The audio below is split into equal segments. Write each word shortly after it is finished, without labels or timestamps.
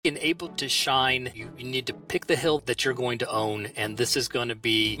can able to shine, you need to pick the hill that you're going to own, and this is going to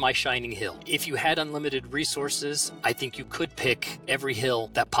be my shining hill. If you had unlimited resources, I think you could pick every hill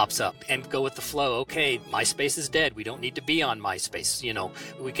that pops up and go with the flow. Okay, MySpace is dead. We don't need to be on MySpace.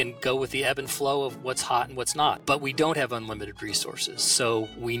 We can go with the ebb and flow of what's hot and what's not. But we don't have unlimited resources. So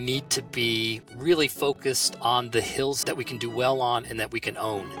we need to be really focused on the hills that we can do well on and that we can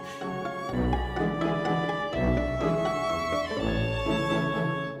own.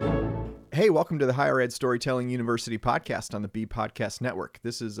 Hey, welcome to the Higher Ed Storytelling University podcast on the B Podcast Network.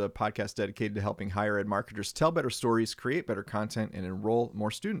 This is a podcast dedicated to helping higher ed marketers tell better stories, create better content, and enroll more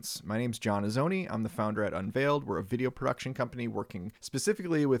students. My name's John Azzoni. I'm the founder at Unveiled. We're a video production company working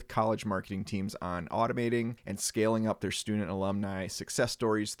specifically with college marketing teams on automating and scaling up their student alumni success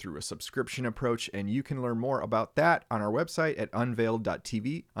stories through a subscription approach. And you can learn more about that on our website at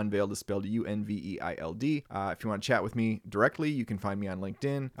unveiled.tv. Unveiled is spelled Unveiled. If you want to chat with me directly, you can find me on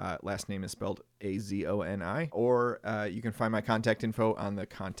LinkedIn. Last name is spelled Azoni, or you can find my contact info on the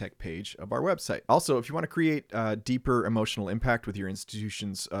contact page of our website. Also, if you want to create deeper emotional impact with your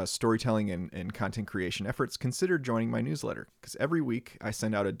institution's storytelling and content creation efforts, consider joining my newsletter, because every week I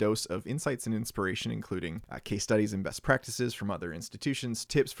send out a dose of insights and inspiration, including case studies and best practices from other institutions,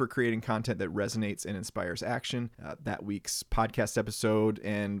 tips for creating content that resonates and inspires action, that week's podcast episode,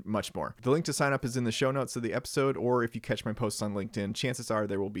 and much more. The link to sign up is in the show notes of the episode, or if you catch my posts on LinkedIn, chances are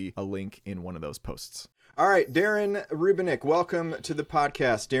there will be a link in one of those posts. All right, Darren Roubinek, welcome to the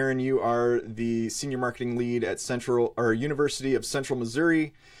podcast. Darren, you are the senior marketing lead at University of Central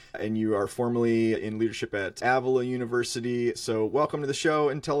Missouri, and you are formerly in leadership at Avila University. So welcome to the show,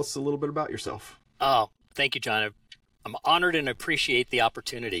 and tell us a little bit about yourself. Oh, thank you, John. I'm honored and appreciate the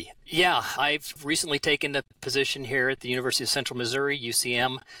opportunity. Yeah, I've recently taken a position here at the University of Central Missouri,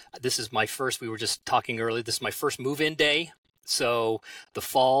 UCM. This is my first, we were just talking earlier, this is my first move-in day. So the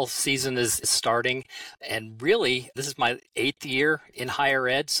fall season is starting, and really this is my 8th year in higher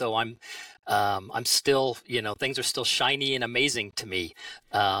ed. So I'm still, things are still shiny and amazing to me,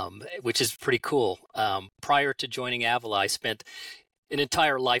 which is pretty cool. Prior to joining Avila, I spent an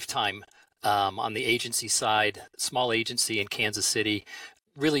entire lifetime on the agency side, small agency in Kansas City,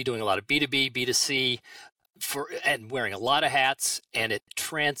 really doing a lot of B2B, B2C, and wearing a lot of hats, and it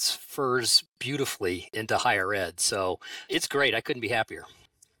transfers beautifully into higher ed. So it's great. I couldn't be happier.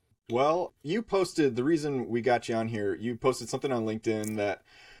 Well, you posted, the reason we got you on here, you posted something on LinkedIn that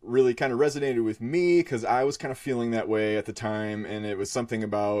really kind of resonated with me, because I was kind of feeling that way at the time. And it was something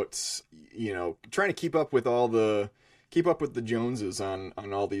about, trying to keep up with the Joneses on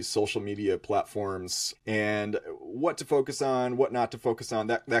all these social media platforms, and what to focus on, what not to focus on,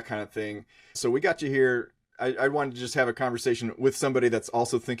 that kind of thing. So we got you here. I wanted to just have a conversation with somebody that's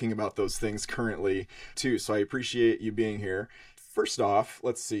also thinking about those things currently too. So I appreciate you being here. First off,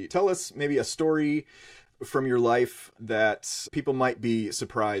 let's see. Tell us maybe a story from your life that people might be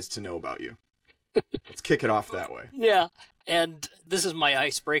surprised to know about you. Let's kick it off that way. Yeah. And this is my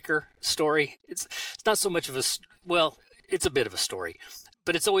icebreaker story. It's not so much of it's a bit of a story,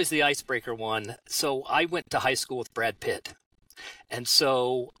 but it's always the icebreaker one. So I went to high school with Brad Pitt. And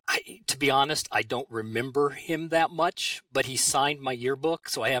so, to be honest, I don't remember him that much, but he signed my yearbook,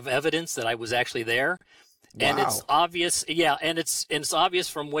 so I have evidence that I was actually there. Wow. And it's obvious, and it's obvious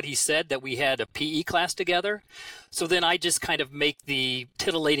from what he said that we had a PE class together. So then I just kind of make the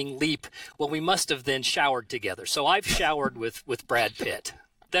titillating leap. Well, we must have then showered together. So I've showered with Brad Pitt.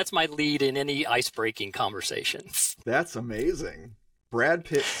 That's my lead in any ice-breaking conversation. That's amazing. Brad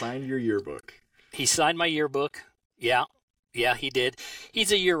Pitt signed your yearbook. He signed my yearbook. Yeah. Yeah, he did.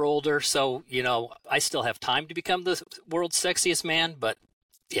 He's a year older, so, I still have time to become the world's sexiest man, but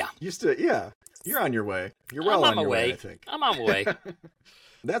yeah. You're on your way. You're well on your way, I think. I'm on my way.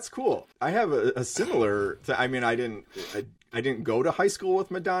 That's cool. I have a similar, I didn't go to high school with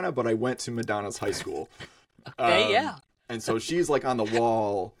Madonna, but I went to Madonna's high school. Okay, yeah. And so she's like on the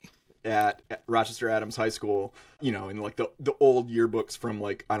wall at Rochester Adams High School, in like the old yearbooks from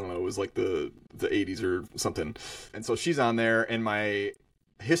like, I don't know, it was like the 80s or something. And so she's on there, and my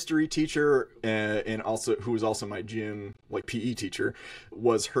history teacher and also who was also my gym like PE teacher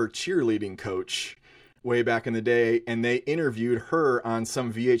was her cheerleading coach way back in the day, and they interviewed her on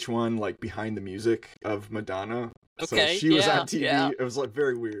some VH1 like behind the music of Madonna. Okay, so she was on TV. Yeah. It was like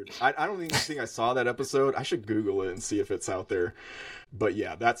very weird. I don't even think I saw that episode. I should Google it and see if it's out there. But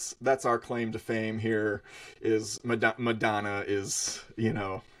yeah, that's our claim to fame here is Madonna is,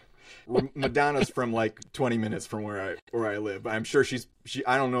 Madonna's from like 20 minutes from where I live. I'm sure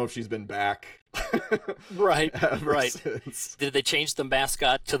I don't know if she's been back. Right, right. Since. Did they change the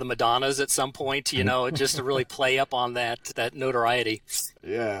mascot to the Madonnas at some point, just to really play up on that notoriety?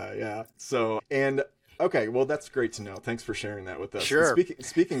 Yeah. So, and okay, well, that's great to know. Thanks for sharing that with us. Sure.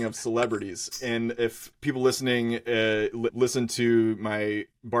 Speaking of celebrities, and if people listening listen to my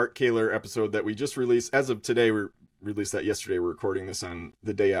Bart Kaler episode that we just released, as of today, we released that yesterday. We're recording this on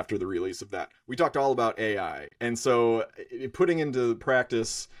the day after the release of that. We talked all about AI. And so putting into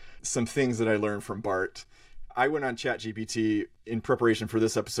practice some things that I learned from Bart, I went on ChatGPT in preparation for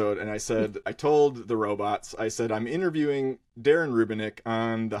this episode, and I told the robots, I said, I'm interviewing Darren Roubinek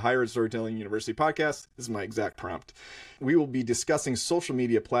on the Higher Ed Storytelling University podcast. This is my exact prompt. We will be discussing social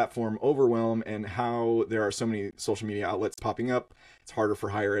media platform overwhelm and how there are so many social media outlets popping up. It's harder for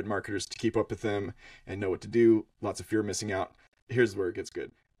higher ed marketers to keep up with them and know what to do. Lots of fear of missing out. Here's where it gets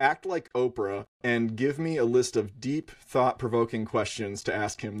good. Act like Oprah and give me a list of deep, thought-provoking questions to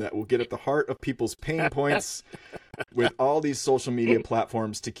ask him that will get at the heart of people's pain points with all these social media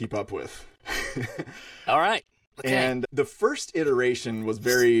platforms to keep up with. All right. Okay. And the first iteration was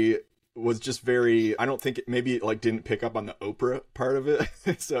just very, I don't think maybe it like didn't pick up on the Oprah part of it.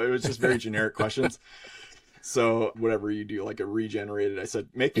 So it was just very generic questions. So whatever you do, like a regenerated, I said,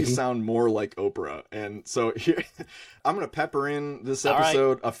 make me sound more like Oprah. And so here, I'm going to pepper in this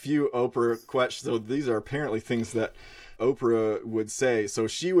episode a few Oprah questions. So these are apparently things that Oprah would say. So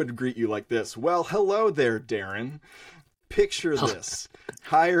she would greet you like this. Well, hello there, Darren. Picture this.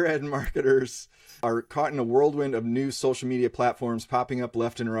 Higher ed marketers are caught in a whirlwind of new social media platforms popping up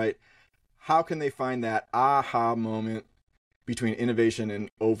left and right. How can they find that aha moment between innovation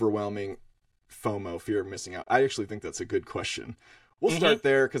and overwhelming FOMO, fear of missing out? I actually think that's a good question. We'll start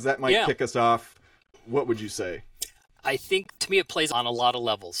there because that might kick us off. What would you say? I think, to me, it plays on a lot of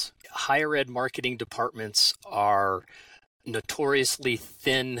levels. Higher ed marketing departments are notoriously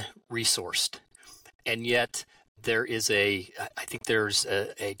thin resourced, and yet there is I think there's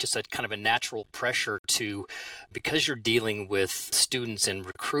just a kind of a natural pressure to, because you're dealing with students and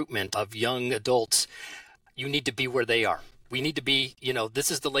recruitment of young adults, you need to be where they are. We need to be,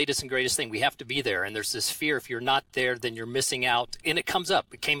 this is the latest and greatest thing. We have to be there. And there's this fear, if you're not there, then you're missing out. And it comes up.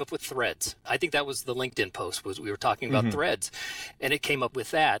 It came up with Threads. I think that was the LinkedIn post, we were talking about Threads. And it came up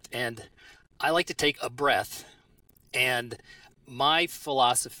with that. And I like to take a breath. And my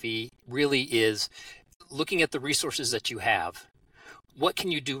philosophy really is looking at the resources that you have. What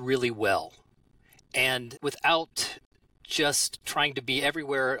can you do really well? And without just trying to be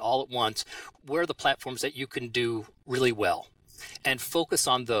everywhere all at once, where are the platforms that you can do really well, and focus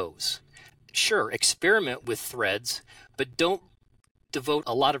on those. Sure, experiment with Threads, but don't devote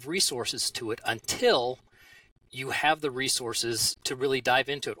a lot of resources to it until you have the resources to really dive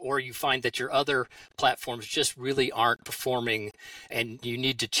into it, or you find that your other platforms just really aren't performing and you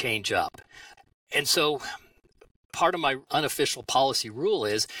need to change up. And so part of my unofficial policy rule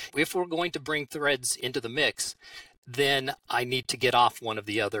is, if we're going to bring Threads into the mix, then I need to get off one of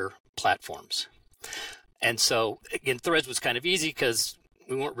the other platforms. And so, again, Threads was kind of easy because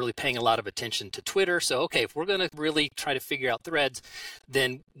we weren't really paying a lot of attention to Twitter. So, okay, if we're going to really try to figure out Threads,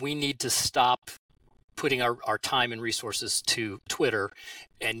 then we need to stop putting our time and resources to Twitter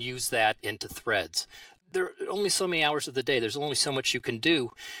and use that into Threads. There are only so many hours of the day. There's only so much you can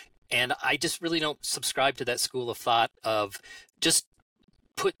do. And I just really don't subscribe to that school of thought of just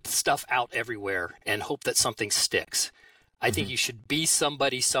put stuff out everywhere and hope that something sticks. I think you should be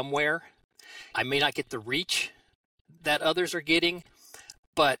somebody somewhere. I may not get the reach that others are getting,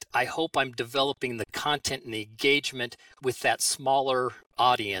 but I hope I'm developing the content and the engagement with that smaller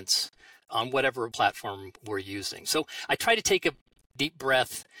audience on whatever platform we're using. So I try to take a deep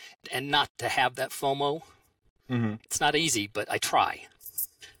breath and not to have that FOMO. It's not easy, but I try.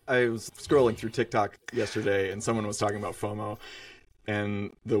 I was scrolling through TikTok yesterday and someone was talking about FOMO.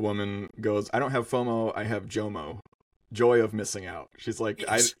 And the woman goes, I don't have FOMO, I have JOMO, joy of missing out. She's like,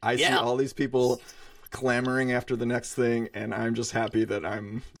 I see all these people clamoring after the next thing, and I'm just happy that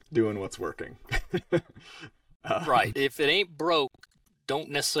I'm doing what's working. Right. If it ain't broke, don't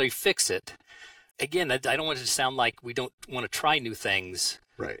necessarily fix it. Again, I don't want it to sound like we don't want to try new things.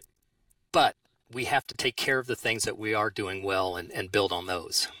 Right. But we have to take care of the things that we are doing well and build on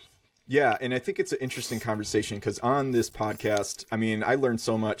those. Yeah, and I think it's an interesting conversation because on this podcast, I mean, I learned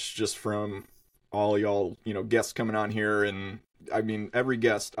so much just from all y'all, guests coming on here. And I mean, every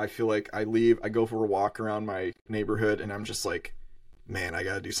guest, I feel like I leave, I go for a walk around my neighborhood and I'm just like, man, I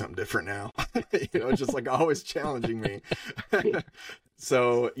got to do something different now. Just like always challenging me.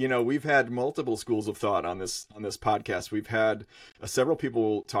 So, we've had multiple schools of thought on this podcast. We've had several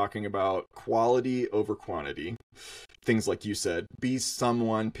people talking about quality over quantity. Things like you said, be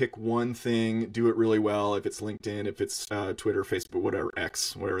someone, pick one thing, do it really well. If it's LinkedIn, if it's Twitter, Facebook, whatever,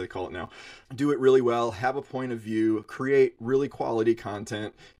 X, whatever they call it now, do it really well, have a point of view, create really quality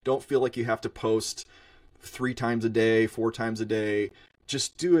content. Don't feel like you have to post 3 times a day, 4 times a day.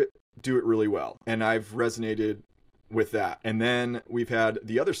 Just do it really well. And I've resonated with that. And then we've had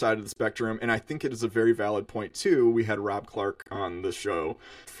the other side of the spectrum, and I think it is a very valid point too. We had Rob Clark on the show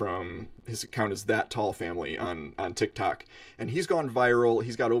from his account is That Tall Family on TikTok, and he's gone viral.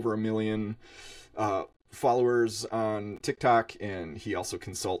 He's got over 1 million followers on TikTok, and he also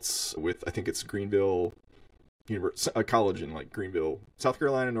consults with, I think it's Greenville a college in like Greenville, South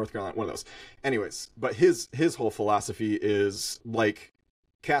Carolina, North Carolina, one of those. Anyways, but his whole philosophy is like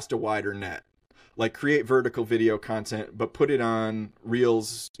cast a wider net. Like create vertical video content, but put it on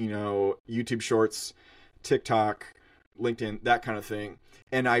Reels, YouTube Shorts, TikTok, LinkedIn, that kind of thing.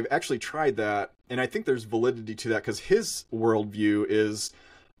 And I've actually tried that, and I think there's validity to that because his worldview is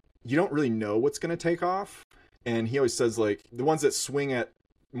you don't really know what's going to take off. And he always says like the ones that swing at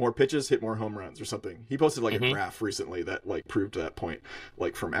more pitches hit more home runs or something. He posted like a graph recently that like proved that point,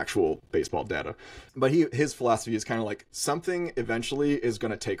 like from actual baseball data. But his philosophy is kind of like something eventually is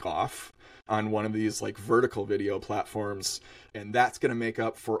going to take off on one of these like vertical video platforms, and that's going to make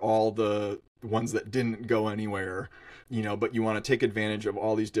up for all the ones that didn't go anywhere, but you want to take advantage of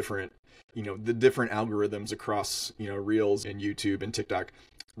all these different, the different algorithms across, Reels and YouTube and TikTok.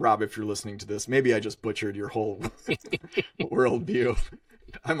 Rob, if you're listening to this, maybe I just butchered your whole worldview.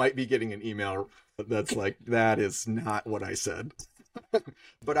 I might be getting an email that's like, that is not what I said.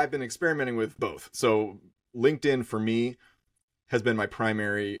 But I've been experimenting with both. So LinkedIn for me has been my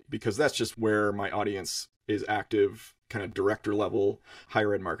primary because that's just where my audience is active, kind of director level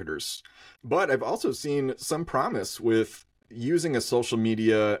higher ed marketers. But I've also seen some promise with using a social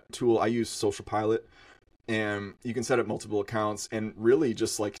media tool. I use Social Pilot, and you can set up multiple accounts and really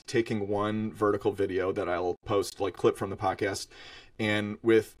just like taking one vertical video that I'll post, like clip from the podcast, and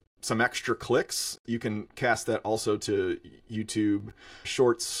with some extra clicks, you can cast that also to YouTube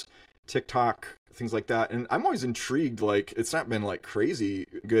Shorts, TikTok, things like that. And I'm always intrigued, like it's not been like crazy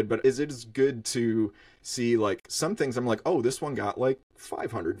good, but it is good to see like some things I'm like, oh, this one got like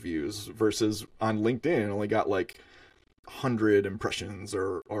 500 views versus on LinkedIn it only got like 100 impressions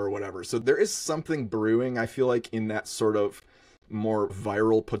or whatever. So there is something brewing, I feel like, in that sort of more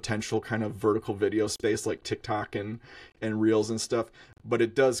viral potential kind of vertical video space like TikTok and Reels and stuff. But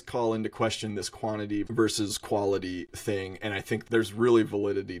it does call into question this quantity versus quality thing. And I think there's really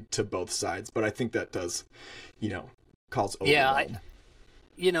validity to both sides. But I think that does, cause overwhelm.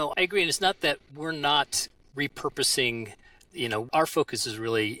 Yeah, I agree. And it's not that we're not repurposing, our focus is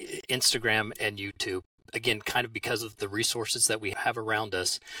really Instagram and YouTube. Again, kind of because of the resources that we have around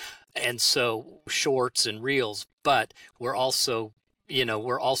us. And so shorts and reels, but we're also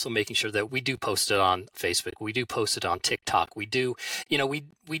making sure that we do post it on Facebook. We do post it on TikTok. We do,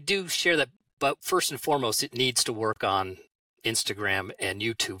 we do share that, but first and foremost, it needs to work on Instagram and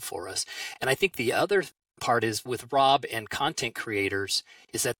YouTube for us. And I think the other part is with Rob and content creators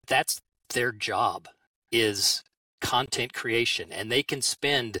is that that's their job is content creation, and they can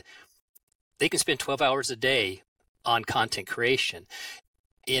spend 12 hours a day on content creation.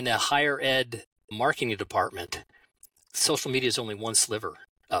 In a higher ed marketing department, social media is only one sliver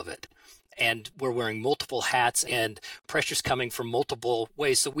of it. And we're wearing multiple hats and pressure's coming from multiple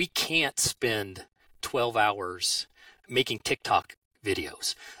ways. So we can't spend 12 hours making TikTok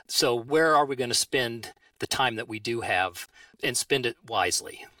videos. So where are we going to spend the time that we do have and spend it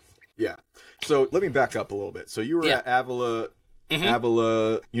wisely? Yeah. So let me back up a little bit. So you were at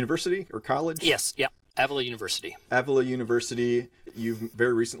Avila University or college? Yes. Yeah. Avila University. Avila University. You've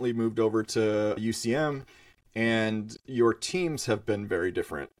very recently moved over to UCM, and your teams have been very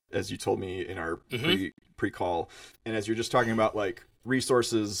different, as you told me in our pre-call. And as you're just talking about like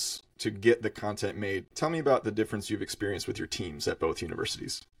resources to get the content made, tell me about the difference you've experienced with your teams at both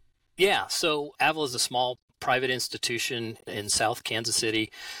universities. Yeah. So Avila is a small private institution in South Kansas City.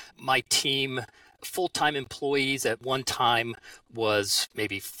 My team, full-time employees at one time was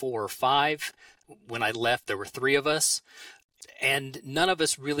maybe 4 or 5. When I left, there were 3 of us, and none of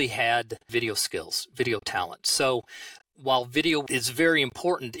us really had video skills, video talent. So while video is very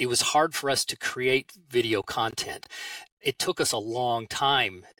important, it was hard for us to create video content. It took us a long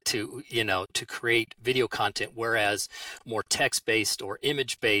time to create video content, whereas more text-based or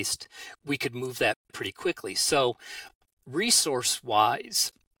image-based, we could move that pretty quickly. So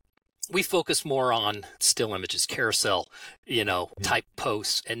Resource-wise, we focus more on still images, carousel, type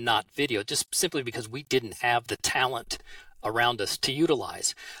posts and not video, just simply because we didn't have the talent around us to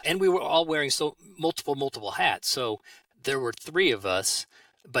utilize. And we were all wearing multiple hats. So there were three of us,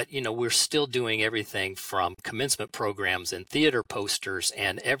 but we're still doing everything from commencement programs and theater posters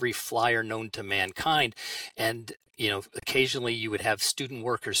and every flyer known to mankind. And occasionally you would have student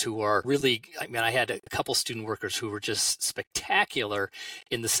workers who are really, I had a couple student workers who were just spectacular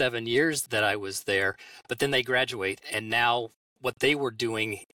in the 7 years that I was there, but then they graduate, and now what they were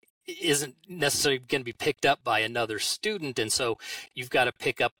doing isn't necessarily going to be picked up by another student. And so you've got to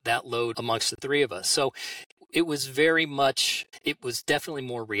pick up that load amongst the three of us. So it was definitely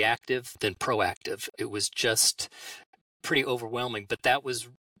more reactive than proactive. It was just pretty overwhelming, but that was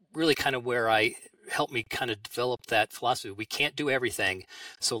really kind of where helped me kind of develop that philosophy. We can't do everything.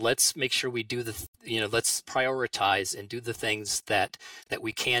 So let's make sure we do let's prioritize and do the things that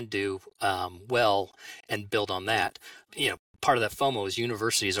we can do well and build on that. Part of that FOMO is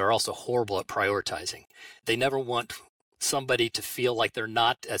universities are also horrible at prioritizing. They never want somebody to feel like they're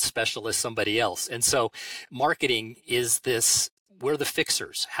not as special as somebody else. And so marketing is we're the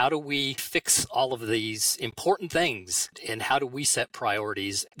fixers. How do we fix all of these important things? And how do we set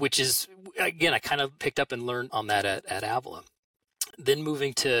priorities? Which is, again, I kind of picked up and learned on that at Avila. Then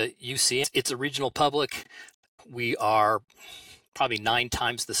moving to UC, it's a regional public. We are probably 9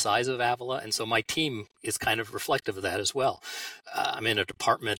 times the size of Avila. And so my team is kind of reflective of that as well. I'm in a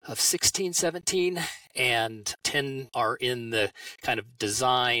department of 16, 17, and 10 are in the kind of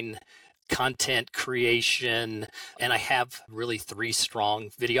design, content creation, and I have really 3 strong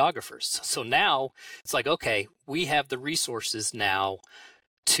videographers. So now it's like, okay, we have the resources now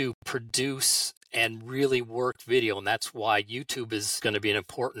to produce and really work video. And that's why YouTube is going to be an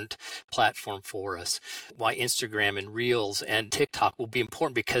important platform for us. Why Instagram and Reels and TikTok will be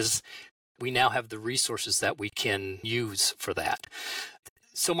important, because we now have the resources that we can use for that.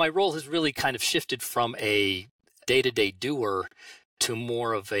 So my role has really kind of shifted from a day-to-day doer to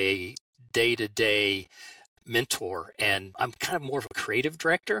more of a day-to-day mentor. And I'm kind of more of a creative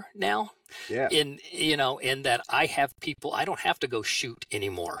director now. Yeah. In that I have people, I don't have to go shoot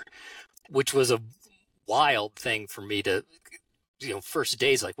anymore, which was a wild thing for me to, first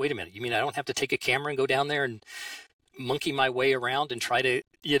days, like, wait a minute, you mean I don't have to take a camera and go down there and monkey my way around and try to,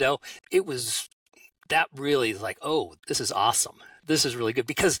 it was that really like, oh, this is awesome. This is really good,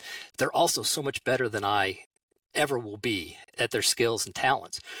 because they're also so much better than I ever will be at their skills and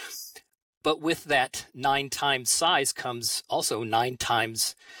talents. But with that 9 times size comes also 9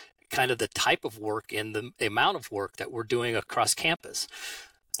 times kind of the type of work and the amount of work that we're doing across campus.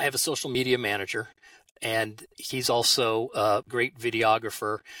 I have a social media manager, and he's also a great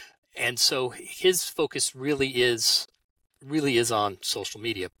videographer. And so his focus really is on social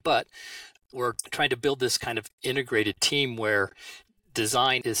media. But we're trying to build this kind of integrated team where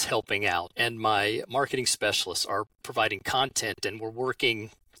design is helping out, and my marketing specialists are providing content, and we're working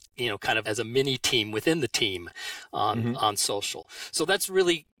kind of as a mini team within the team on social. So that's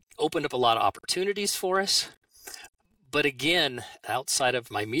really opened up a lot of opportunities for us. But again, outside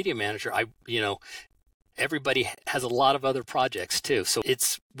of my media manager, everybody has a lot of other projects too. So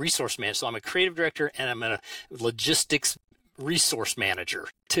it's resource management. So I'm a creative director, and I'm a logistics resource manager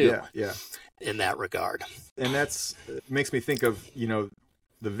too. Yeah. In that regard. And it makes me think of, the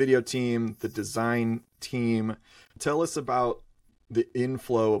video team, the design team. Tell us about the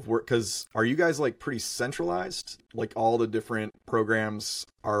inflow of work, because are you guys like pretty centralized? Like all the different programs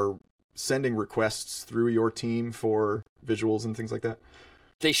are sending requests through your team for visuals and things like that?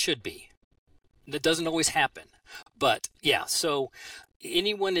 They should be. That doesn't always happen, but yeah. So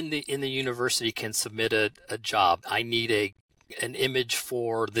anyone in the university can submit a job. I need an image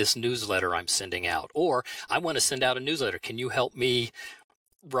for this newsletter I'm sending out, or I want to send out a newsletter. Can you help me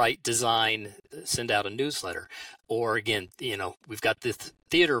write, design, send out a newsletter? Or again, we've got this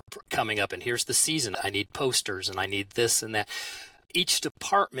theater coming up, and here's the season. I need posters, and I need this and that. Each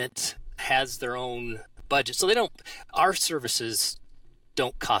department has their own budget, so our services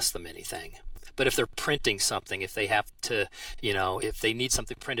don't cost them anything. But if they're printing something, if they have to, if they need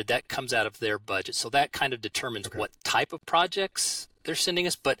something printed, that comes out of their budget. So that kind of determines what type of projects they're sending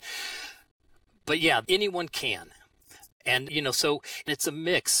us. But yeah, anyone can. And, so it's a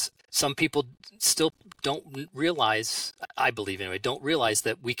mix. Some people still don't realize, I believe anyway, don't realize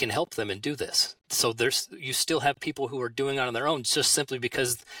that we can help them and do this. So you still have people who are doing it on their own just simply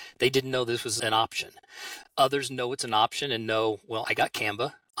because they didn't know this was an option. Others know it's an option and know, well, I got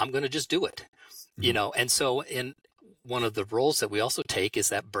Canva, I'm going to just do it. And so in one of the roles that we also take is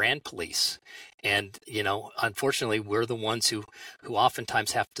that brand police. And, unfortunately, we're the ones who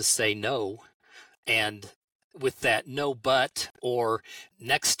oftentimes have to say no. And with that no but, or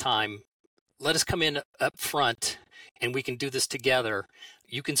next time, let us come in up front and we can do this together.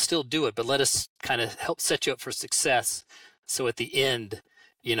 You can still do it, but let us kind of help set you up for success. So at the end,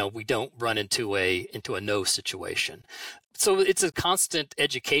 we don't run into a no situation. So it's a constant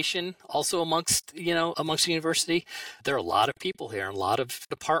education also amongst the university. There are a lot of people here and a lot of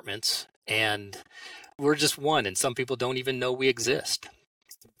departments, and we're just one, and some people don't even know we exist.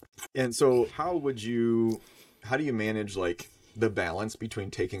 And so how do you manage like the balance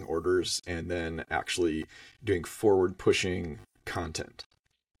between taking orders and then actually doing forward pushing content?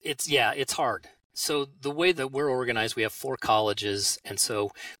 It's hard. So the way that we're organized, we have 4 colleges, and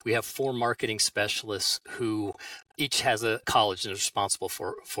so we have 4 marketing specialists who each has a college and is responsible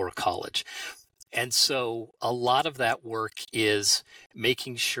for a college. And so a lot of that work is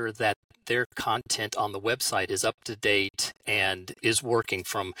making sure that their content on the website is up to date and is working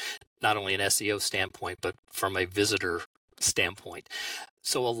from not only an SEO standpoint, but from a visitor standpoint.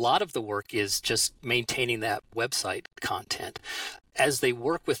 So a lot of the work is just maintaining that website content. As they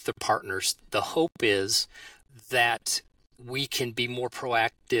work with the partners, the hope is that we can be more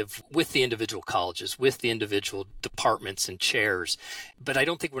proactive with the individual colleges, with the individual departments and chairs. But I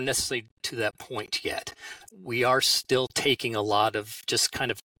don't think we're necessarily to that point yet. We are still taking a lot of just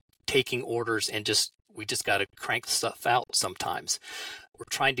kind of taking orders and we just got to crank stuff out sometimes. We're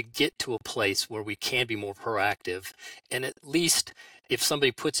trying to get to a place where we can be more proactive. And at least if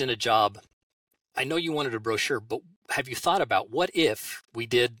somebody puts in a job, I know you wanted a brochure, but have you thought about what if we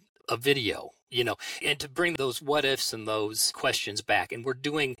did a video, and to bring those what ifs and those questions back. And we're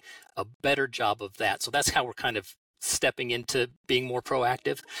doing a better job of that. So that's how we're kind of stepping into being more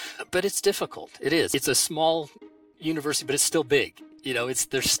proactive. But it's difficult. It is. It's a small university, but it's still big.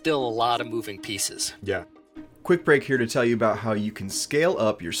 There's still a lot of moving pieces. Yeah. Quick break here to tell you about how you can scale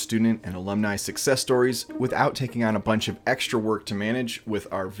up your student and alumni success stories without taking on a bunch of extra work to manage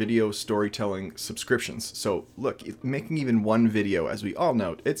with our video storytelling subscriptions. So look, making even one video, as we all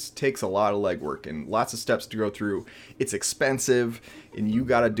know, it takes a lot of legwork and lots of steps to go through. It's expensive, and you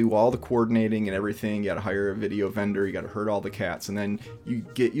got to do all the coordinating and everything. You got to hire a video vendor, you got to herd all the cats, and then you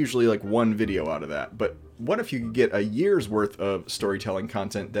get usually like one video out of that. But what if you could get a year's worth of storytelling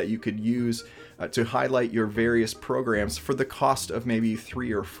content that you could use to highlight your various programs for the cost of maybe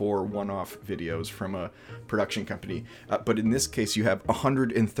 3 or 4 one-off videos from a production company? But in this case, you have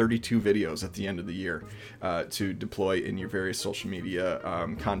 132 videos at the end of the year to deploy in your various social media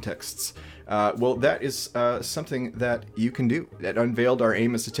contexts. Well, that is something that you can do. At Unveiled, our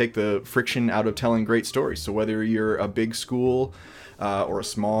aim is to take the friction out of telling great stories. So whether you're a big school or a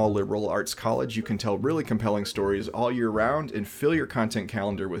small liberal arts college, you can tell really compelling stories all year round and fill your content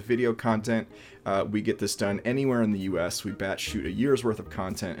calendar with video content. We get this done anywhere in the US. We batch shoot a year's worth of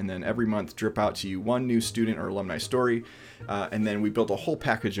content and then every month drip out to you one new student or alumni story. And then we build a whole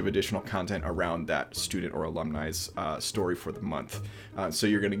package of additional content around that student or alumni's story for the month. So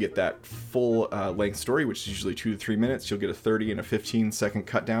you're going to get that full length story, which is usually 2 to 3 minutes. You'll get a 30 and a 15-second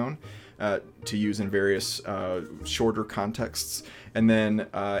cut down to use in various shorter contexts. And then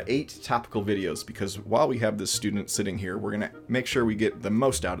 8 topical videos, because while we have this student sitting here, we're going to make sure we get the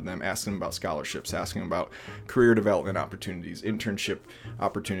most out of them, asking them about scholarships, asking them about career development opportunities, internship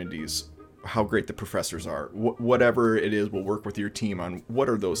opportunities, how great the professors are. Whatever it is, we'll work with your team on what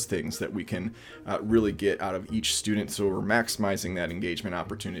are those things that we can really get out of each student, so we're maximizing that engagement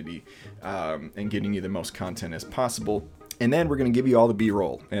opportunity and getting you the most content as possible. And then we're going to give you all the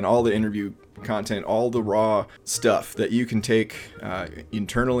B-roll and all the interview content, all the raw stuff that you can take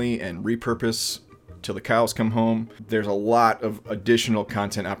internally and repurpose till the cows come home. There's a lot of additional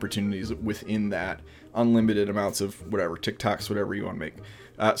content opportunities within that, unlimited amounts of whatever, TikToks, whatever you want to make.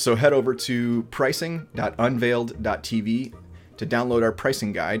 So head over to pricing.unveiled.tv to download our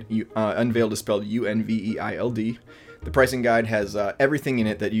pricing guide. Unveiled is spelled UNVEILD. The pricing guide has everything in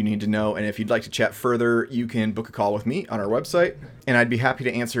it that you need to know, and if you'd like to chat further, you can book a call with me on our website, and I'd be happy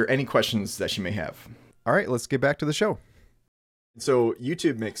to answer any questions that you may have. All right, let's get back to the show. So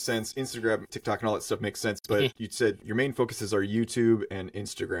YouTube makes sense, Instagram, TikTok, and all that stuff makes sense, but you said your main focuses are YouTube and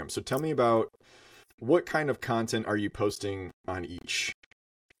Instagram. So tell me about what kind of content are you posting on each?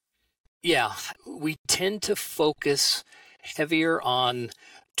 Yeah, we tend to focus heavier on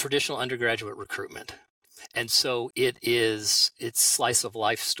traditional undergraduate recruitment. And so it's slice of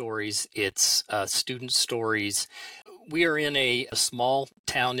life stories, it's student stories. We are in a small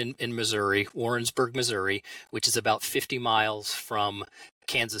town in Missouri, Warrensburg, Missouri, which is about 50 miles from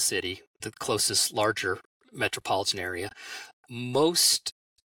Kansas City, the closest larger metropolitan area. Most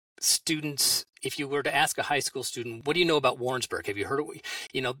students, if you were to ask a high school student, what do you know about Warrensburg? Have you heard of,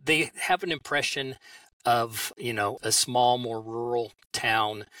 they have an impression of, a small, more rural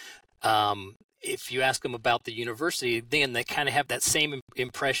town. If you ask them about the university, then they kind of have that same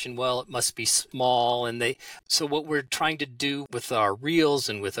impression. Well, it must be small. So what we're trying to do with our reels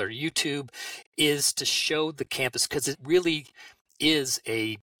and with our YouTube is to show the campus, because it really is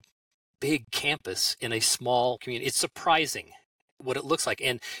a big campus in a small community. It's surprising what it looks like,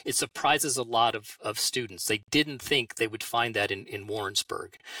 and it surprises a lot of students. They didn't think they would find that in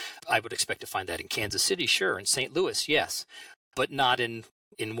Warrensburg. I would expect to find that in Kansas City, sure, in St. Louis, yes, but not in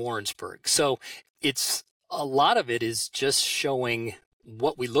Warrensburg. So it's a lot of it is just showing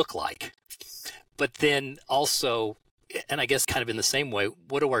what we look like, but then also, and I guess kind of in the same way,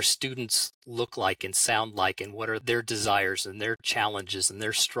 what do our students look like and sound like, and what are their desires and their challenges and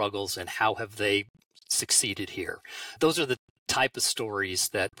their struggles, and how have they succeeded here? Those are the type of stories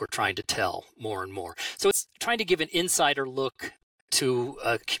that we're trying to tell more and more. So it's trying to give an insider look to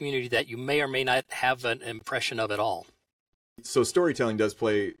a community that you may or may not have an impression of at all. So storytelling does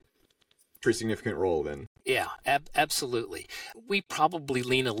play a pretty significant role then. Yeah, absolutely. We probably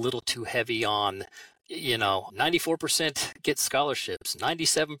lean a little too heavy on, 94% get scholarships,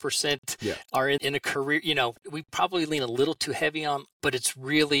 97% are in a career. We probably lean a little too heavy on, but it's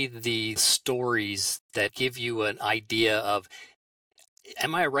really the stories that give you an idea of,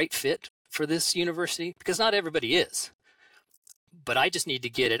 am I a right fit for this university? Because not everybody is. But I just need to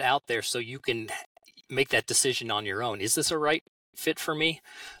get it out there so you can make that decision on your own. Is this a right fit for me?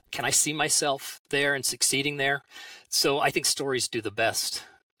 Can I see myself there and succeeding there? So I think stories do the best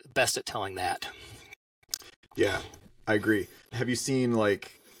at telling that. Yeah, I agree. Have you seen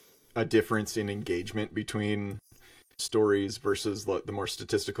like a difference in engagement between stories versus the more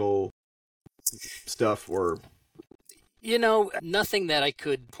statistical stuff, or? Nothing that I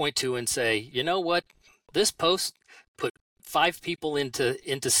could point to and say, you know what, this post put 5 people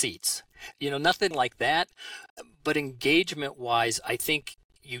into seats. Nothing like that. But engagement wise, I think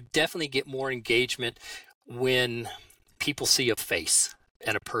you definitely get more engagement when people see a face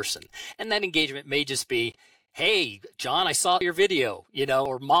and a person. And that engagement may just be, hey, John, I saw your video,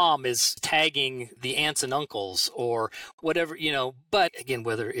 or mom is tagging the aunts and uncles or whatever, But again,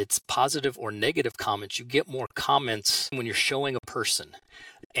 whether it's positive or negative comments, you get more comments when you're showing a person.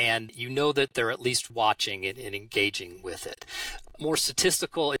 And that they're at least watching it and engaging with it. More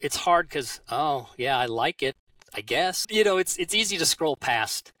statistical, it's hard because, oh, yeah, I like it, I guess. It's easy to scroll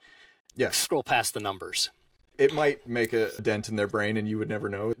past the numbers. It might make a dent in their brain and you would never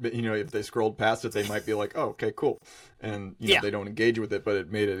know. But, if they scrolled past it, they might be like, oh, okay, cool. And, they don't engage with it, but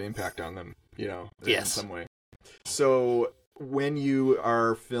it made an impact on them, in some way. So when you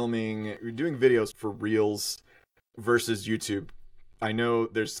are you're doing videos for Reels versus YouTube, I know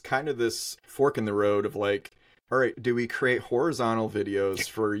there's kind of this fork in the road of like, all right, do we create horizontal videos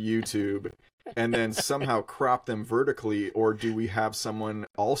for YouTube and then somehow crop them vertically, or do we have someone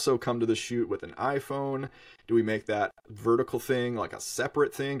also come to the shoot with an iPhone? Do we make that vertical thing like a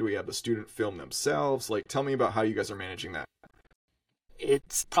separate thing? Do we have the student film themselves? Like, tell me about how you guys are managing that.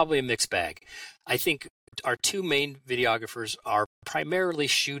 It's probably a mixed bag. I think our 2 main videographers are primarily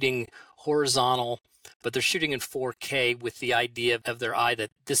shooting horizontal, but they're shooting in 4K with the idea of their eye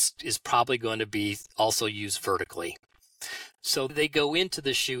that this is probably going to be also used vertically. So they go into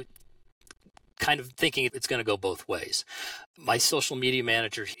the shoot kind of thinking it's going to go both ways. My social media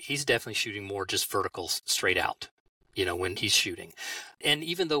manager, he's definitely shooting more just vertical straight out, when he's shooting. And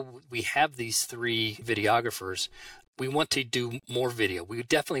even though we have these 3 videographers, we want to do more video. We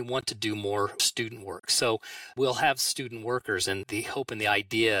definitely want to do more student work. So we'll have student workers, and the hope and the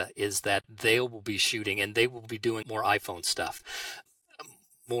idea is that they will be shooting and they will be doing more iPhone stuff,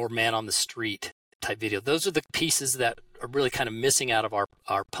 more man on the street type video. Those are the pieces that are really kind of missing out of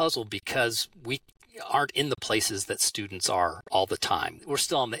our puzzle because we aren't in the places that students are all the time. We're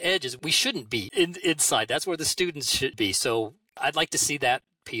still on the edges. We shouldn't be inside. That's where the students should be. So I'd like to see that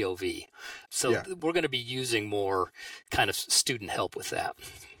POV. So we're going to be using more kind of student help with that.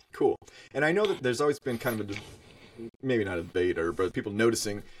 Cool. And I know that there's always been kind of maybe not a debate, but people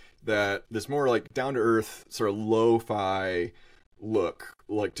noticing that this more like down-to-earth sort of lo-fi look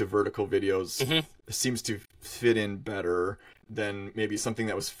like to vertical videos seems to fit in better than maybe something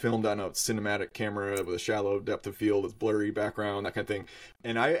that was filmed on a cinematic camera with a shallow depth of field with blurry background, that kind of thing.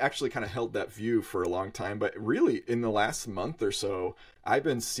 And I actually kind of held that view for a long time, but really in the last month or so, I've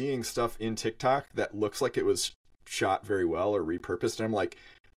been seeing stuff in TikTok that looks like it was shot very well or repurposed. And I'm like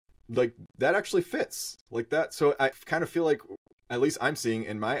that actually fits like that. So I kind of feel like at least I'm seeing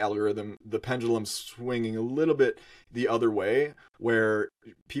in my algorithm, the pendulum swinging a little bit the other way, where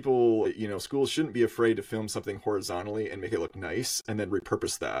people, schools shouldn't be afraid to film something horizontally and make it look nice and then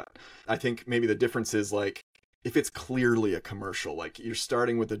repurpose that. I think maybe the difference is like, if it's clearly a commercial, like you're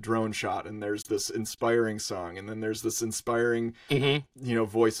starting with a drone shot and there's this inspiring song and then there's this inspiring,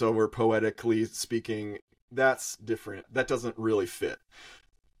 voiceover poetically speaking, that's different. That doesn't really fit.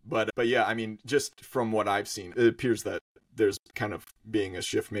 But yeah, I mean, just from what I've seen, it appears that there's kind of being a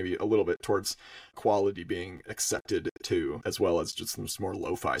shift maybe a little bit towards quality being accepted too, as well as just some more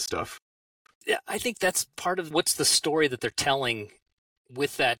lo-fi stuff. Yeah, I think that's part of what's the story that they're telling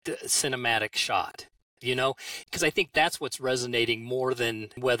with that cinematic shot, because I think that's what's resonating more than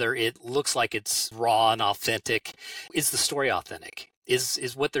whether it looks like it's raw and authentic. Is the story authentic?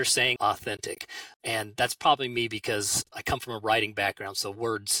 Is what they're saying authentic? And that's probably me, because I come from a writing background, so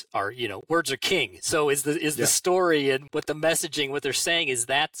words are king. So is the story and what the messaging, what they're saying, is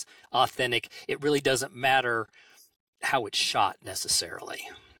that's authentic. It really doesn't matter how it's shot necessarily.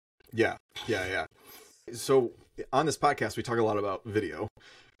 Yeah. So on this podcast, we talk a lot about video,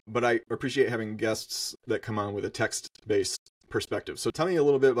 but I appreciate having guests that come on with a text-based perspective. So tell me a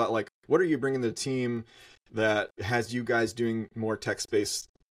little bit about, like, what are you bringing to the team that has you guys doing more text-based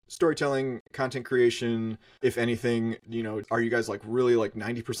storytelling, content creation? If anything, are you guys like really like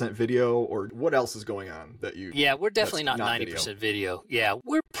 90% video, or what else is going on that you? Yeah, we're definitely not 90% video. Yeah,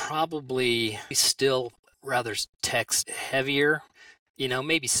 we're probably still rather text heavier,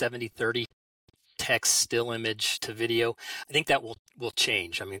 maybe 70-30 text, still image to video. I think that will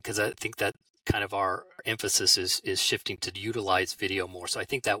change. I mean, because I think that kind of our emphasis is shifting to utilize video more. So I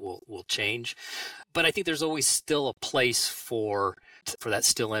think that will change. But I think there's always still a place for that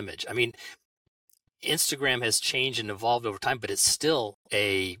still image. I mean, Instagram has changed and evolved over time, but it's still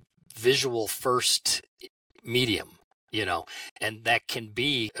a visual first medium, and that can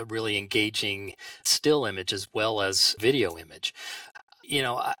be a really engaging still image as well as video image.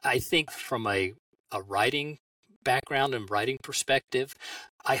 I think from a writing background and writing perspective,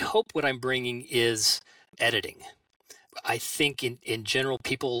 I hope what I'm bringing is editing. I think in general,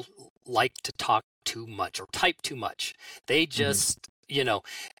 people like to talk too much or type too much. They just,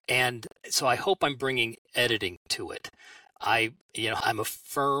 and so I hope I'm bringing editing to it. I'm a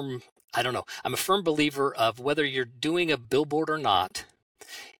firm believer of whether you're doing a billboard or not,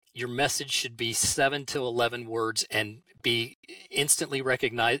 your message should be 7 to 11 words and be instantly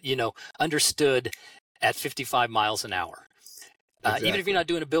recognized, understood at 55 miles an hour. Exactly. Even if you're not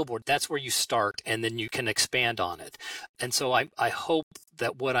doing a billboard, that's where you start, and then you can expand on it. And so I hope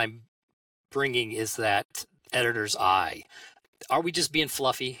that what I'm bringing is that editor's eye. Are we just being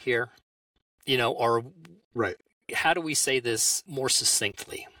fluffy here? Or right? How do we say this more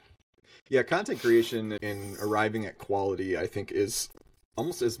succinctly? Yeah, content creation and arriving at quality, I think, is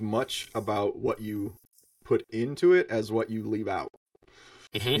almost as much about what you put into it as what you leave out.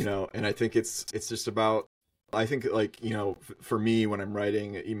 Mm-hmm. And I think it's just about, I think, like, for me, when I'm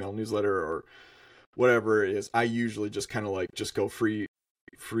writing an email newsletter or whatever it is, I usually just kind of like just go free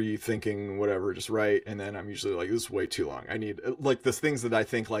thinking, whatever, just write. And then I'm usually like, this is way too long. I need, like, the things that I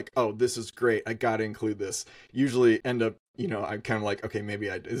think like, oh, this is great, I got to include this, usually end up, I'm kind of like, okay, maybe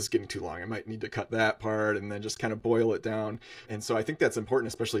this is getting too long. I might need to cut that part, and then just kind of boil it down. And so I think that's important,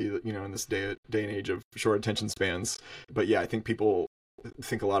 especially, in this day and age of short attention spans. But yeah, I think people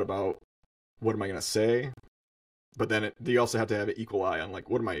think a lot about what am I going to say? But then you also have to have an equal eye on, like,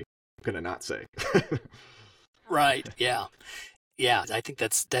 what am I going to not say? Right. Yeah. Yeah. I think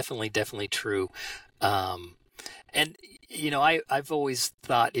that's definitely true. And, I've always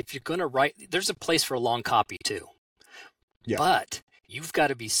thought, if you're going to write, there's a place for a long copy too. Yeah. But you've got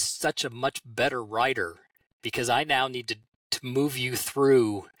to be such a much better writer, because I now need to move you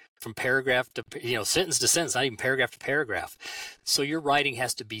through from paragraph to, sentence to sentence, not even paragraph to paragraph. So your writing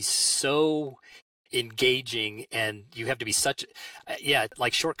has to be so engaging, and you have to be such,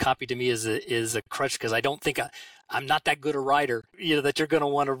 like short copy to me is a crutch, because I don't think I'm not that good a writer, that you're going to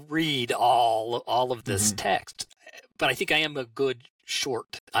want to read all of this text. But I think I am a good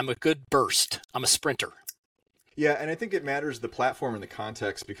short. I'm a good burst. I'm a sprinter. Yeah, and I think it matters the platform and the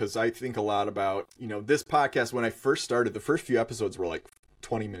context, because I think a lot about, this podcast, when I first started, the first few episodes were like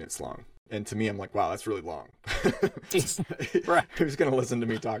 20 minutes long. And to me, I'm like, wow, that's really long. Right. Who's going to listen to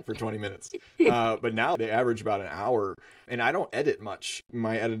me talk for 20 minutes? But now they average about an hour, and I don't edit much.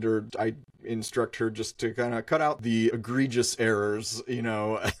 My editor, I instruct her just to kind of cut out the egregious errors,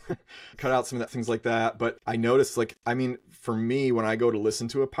 cut out some of that, things like that. But I noticed, like, I mean, for me, when I go to listen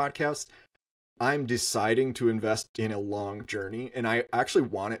to a podcast, I'm deciding to invest in a long journey, and I actually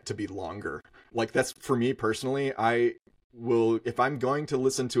want it to be longer. Like, that's, for me personally, will, if I'm going to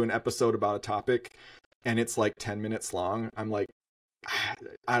listen to an episode about a topic and it's like 10 minutes long, I'm like,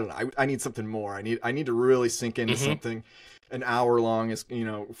 I don't know. I need something more. I need to really sink into something. An hour long is,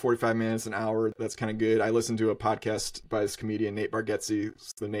 45 minutes, an hour. That's kind of good. I listened to a podcast by this comedian, Nate Bargatze,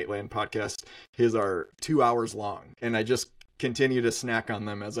 the Nate Land podcast. His are 2 hours long. And I just continue to snack on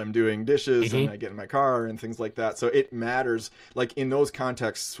them as I'm doing dishes and I get in my car and things like that. So it matters, like in those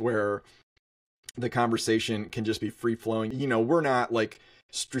contexts where the conversation can just be free flowing. We're not like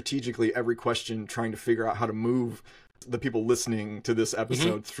strategically every question trying to figure out how to move the people listening to this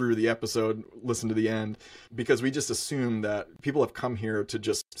episode through the episode, listen to the end, because we just assume that people have come here to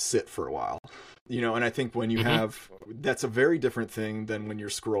just sit for a while, and I think when you have, that's a very different thing than when you're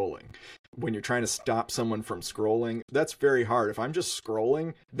scrolling. When you're trying to stop someone from scrolling, that's very hard. If I'm just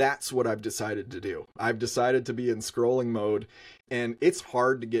scrolling, that's what I've decided to do. I've decided to be in scrolling mode, and it's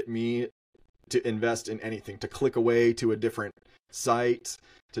hard to get me to invest in anything, to click away to a different site,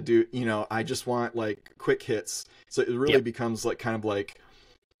 to do, I just want like quick hits. So it really becomes like kind of like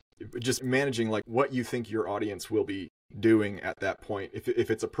just managing like what you think your audience will be doing at that point. If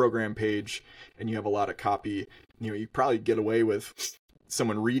it's a program page and you have a lot of copy, you probably get away with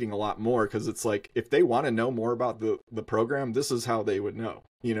someone reading a lot more, because it's like, if they want to know more about the program, this is how they would know.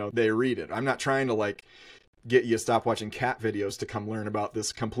 They read it. I'm not trying to like get you to stop watching cat videos to come learn about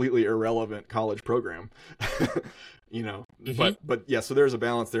this completely irrelevant college program. But yeah, so there's a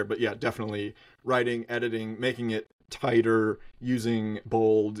balance there. But yeah, definitely writing, editing, making it tighter, using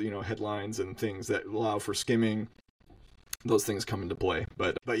bold, headlines and things that allow for skimming. Those things come into play.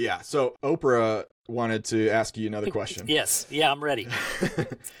 But yeah, so Oprah wanted to ask you another question. Yes. Yeah, I'm ready.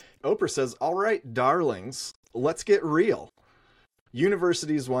 Oprah says, "All right, darlings, let's get real.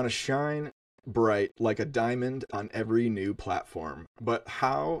 Universities want to shine bright like a diamond on every new platform, but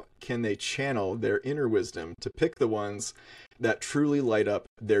how can they channel their inner wisdom to pick the ones that truly light up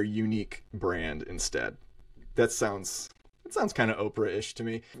their unique brand instead?" That sounds kind of Oprah-ish to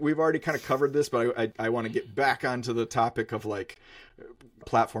me. We've already kind of covered this, but I want to get back onto the topic of like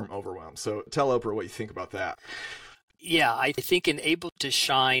platform overwhelm. So tell Oprah what you think about that. Yeah, I think in able to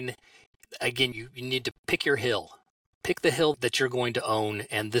shine, again, you need to pick your hill. Pick the hill that you're going to own,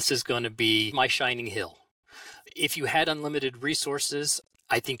 and this is going to be my shining hill. If you had unlimited resources,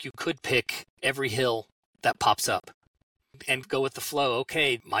 I think you could pick every hill that pops up and go with the flow.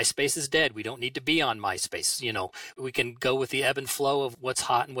 Okay, MySpace is dead. We don't need to be on MySpace. We can go with the ebb and flow of what's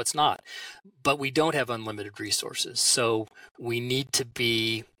hot and what's not. But we don't have unlimited resources. So we need to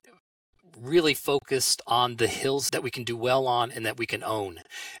be really focused on the hills that we can do well on and that we can own.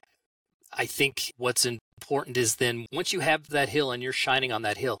 I think what's important is then once you have that hill and you're shining on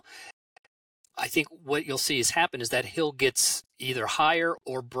that hill, I think what you'll see is happen is that hill gets either higher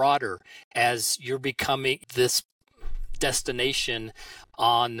or broader as you're becoming this destination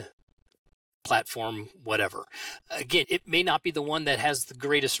on platform, whatever. Again, it may not be the one that has the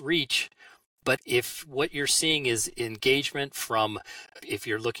greatest reach, but if what you're seeing is engagement from, if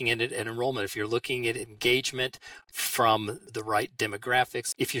you're looking at it at enrollment, if you're looking at engagement from the right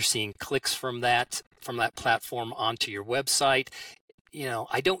demographics, if you're seeing clicks from that platform onto your website,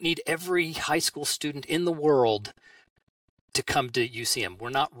 I don't need every high school student in the world to come to UCM. We're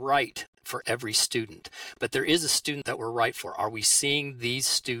not right for every student, but there is a student that we're right for. Are we seeing these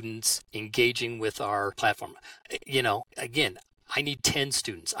students engaging with our platform? Again, I need 10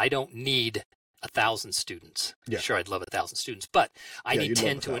 students. I don't need 1,000 students. Yeah. Sure, I'd love 1,000 students, but I need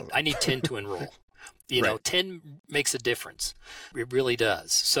 10 to enroll. Right. 10 makes a difference. It really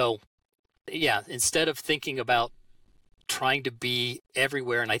does. So, yeah, instead of thinking about trying to be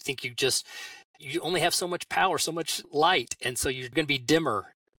everywhere, and I think you only have so much power, so much light, and so you're going to be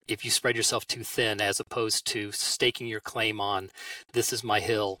dimmer if you spread yourself too thin, as opposed to staking your claim on, this is my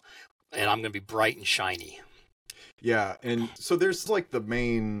hill, and I'm going to be bright and shiny. Yeah, and so there's like the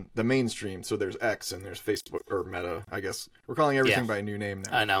mainstream. So there's X and there's Facebook, or Meta, I guess. We're calling everything by a new name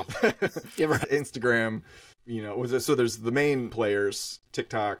now. I know. Yeah, right. Instagram, so there's the main players,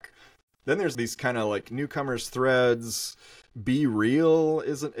 TikTok. Then there's these kind of like newcomers, Threads, Be Real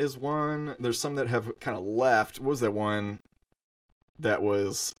is one. There's some that have kind of left. What was that one? It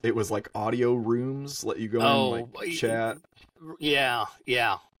was like audio rooms, let you go and like chat. Yeah.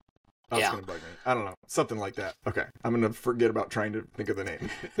 That's going to bug me. I don't know. Something like that. Okay. I'm going to forget about trying to think of the name.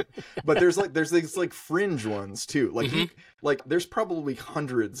 But there's these like fringe ones too. Like there's probably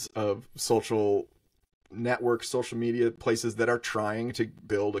hundreds of social networks, social media places that are trying to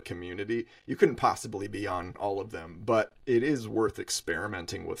build a community. You couldn't possibly be on all of them, but it is worth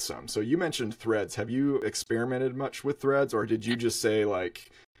experimenting with some. So you mentioned Threads. Have you experimented much with Threads, or did you just say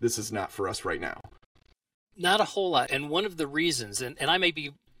like, this is not for us right now? Not a whole lot. And one of the reasons, and I may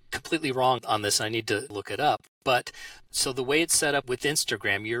be completely wrong on this, I need to look it up, but so the way it's set up with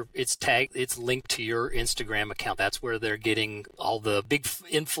Instagram, it's linked to your Instagram account. That's where they're getting all the big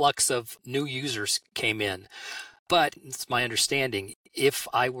influx of new users came in. But it's my understanding, if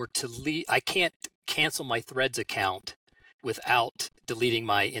I were to leave, I can't cancel my Threads account without deleting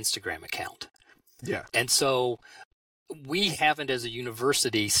my Instagram account. Yeah. And so we haven't, as a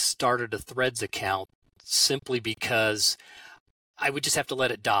university, started a Threads account simply because I would just have to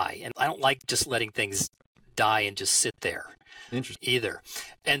let it die. And I don't like just letting things die and just sit there. Interesting. Either.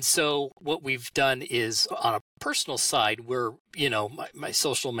 And so what we've done is, on a personal side, we're, my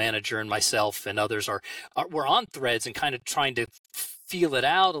social manager and myself and others we're on Threads and kind of trying to feel it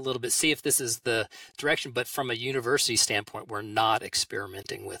out a little bit, see if this is the direction. But from a university standpoint, we're not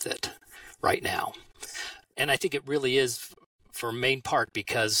experimenting with it right now. And I think it really is for main part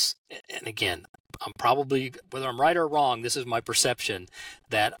because, and again, I'm probably, whether I'm right or wrong, this is my perception,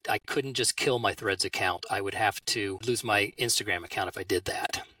 that I couldn't just kill my Threads account. I would have to lose my Instagram account if I did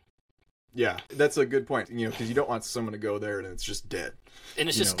that. Yeah, that's a good point, because you don't want someone to go there and it's just dead. And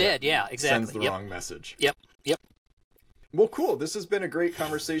it's just dead, yeah, exactly. Sends the wrong message. Yep. Well, cool. This has been a great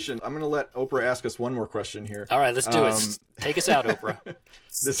conversation. I'm going to let Oprah ask us one more question here. All right, let's do it. Take us out, Oprah.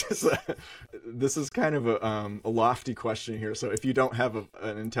 This is kind of a lofty question here. So if you don't have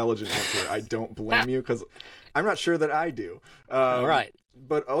an intelligent answer, I don't blame you, because I'm not sure that I do. All right.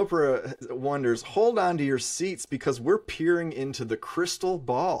 But Oprah wonders, hold on to your seats because we're peering into the crystal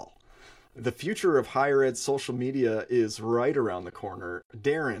ball. The future of higher ed social media is right around the corner.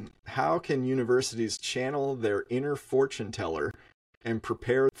 Darren, how can universities channel their inner fortune teller and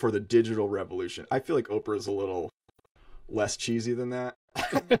prepare for the digital revolution? I feel like Oprah is a little less cheesy than that.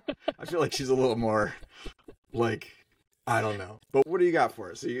 I feel like she's a little more like, I don't know. But what do you got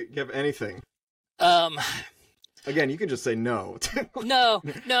for us? Do you have anything? Again, you can just say no. No.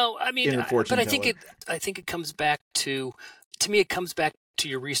 I mean, Inner fortune but teller. I think it comes back to me, it comes back to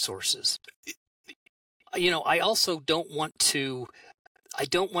your resources. I also don't want to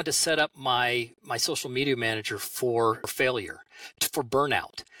set up my social media manager for failure, for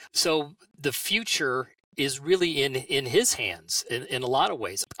burnout. So the future is really in his hands in a lot of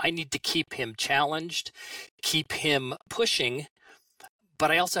ways. I need to keep him challenged, keep him pushing, but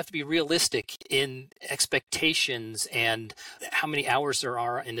I also have to be realistic in expectations and how many hours there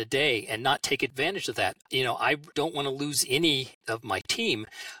are in a day and not take advantage of that. I don't want to lose any of my team.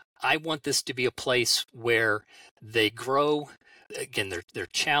 I want this to be a place where they grow. Again, they're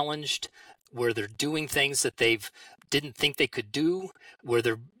challenged, where they're doing things that they've didn't think they could do, where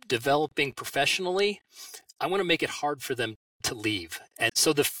they're developing professionally. I want to make it hard for them to leave. And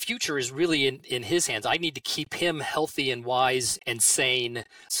so the future is really in his hands. I need to keep him healthy and wise and sane.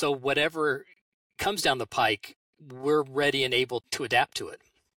 So whatever comes down the pike, we're ready and able to adapt to it.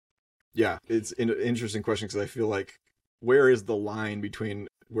 Yeah, it's an interesting question because I feel like, where is the line between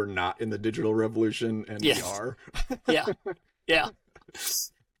we're not in the digital revolution and we are? Yeah.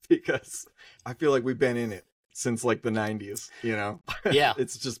 Because I feel like we've been in it since like the 90s, Yeah.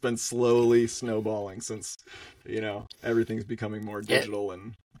 It's just been slowly snowballing since, everything's becoming more digital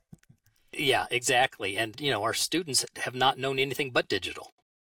and. Yeah, exactly. And, our students have not known anything but digital.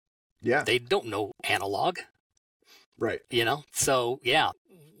 Yeah. They don't know analog. Right. So yeah,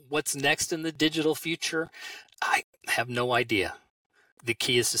 what's next in the digital future? I have no idea. The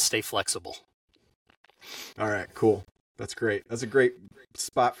key is to stay flexible. All right, cool. That's great. That's a great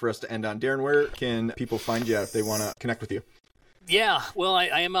spot for us to end on. Darren, where can people find you if they want to connect with you? Yeah, well, I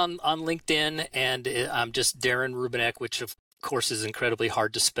am on LinkedIn, and I'm just Darren Roubinek, which of course is incredibly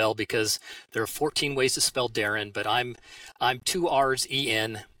hard to spell because there are 14 ways to spell Darren, but I'm 2 R's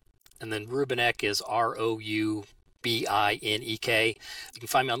E-N, and then Roubinek is Roubinek. You can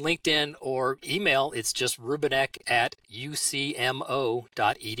find me on LinkedIn or email. It's just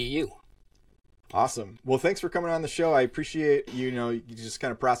Roubinek@ucmo.edu. Awesome. Well, thanks for coming on the show. I appreciate you just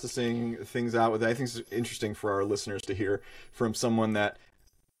kind of processing things out with it. I think it's interesting for our listeners to hear from someone that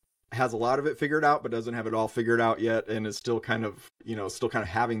has a lot of it figured out, but doesn't have it all figured out yet, and is still kind of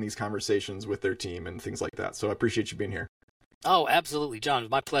having these conversations with their team and things like that. So I appreciate you being here. Oh, absolutely, John.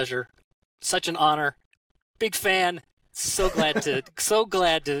 It's my pleasure. Such an honor. Big fan. So glad to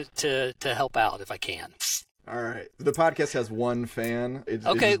help out if I can. All right. The podcast has one fan. It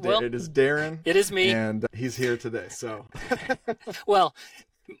is Darren. It is me, and he's here today. So, well,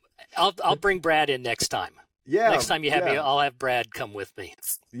 I'll bring Brad in next time. Yeah. Next time you have me, I'll have Brad come with me.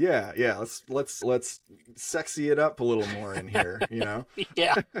 Yeah. Let's sexy it up a little more in here. Yeah.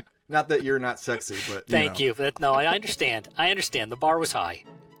 Not that you're not sexy, but thank you. But no, I understand. The bar was high.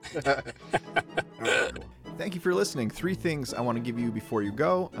 All right, cool. Thank you for listening. 3 things I want to give you before you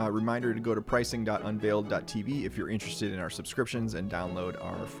go. A reminder to go to pricing.unveiled.tv if you're interested in our subscriptions and download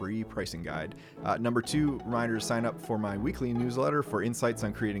our free pricing guide. Number 2, reminder to sign up for my weekly newsletter for insights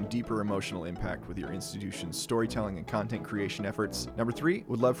on creating deeper emotional impact with your institution's storytelling and content creation efforts. Number 3,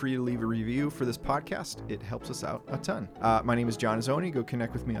 would love for you to leave a review for this podcast. It helps us out a ton. My name is John Azzoni. Go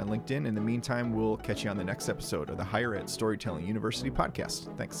connect with me on LinkedIn. In the meantime, we'll catch you on the next episode of the Higher Ed Storytelling University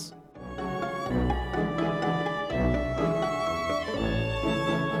podcast. Thanks.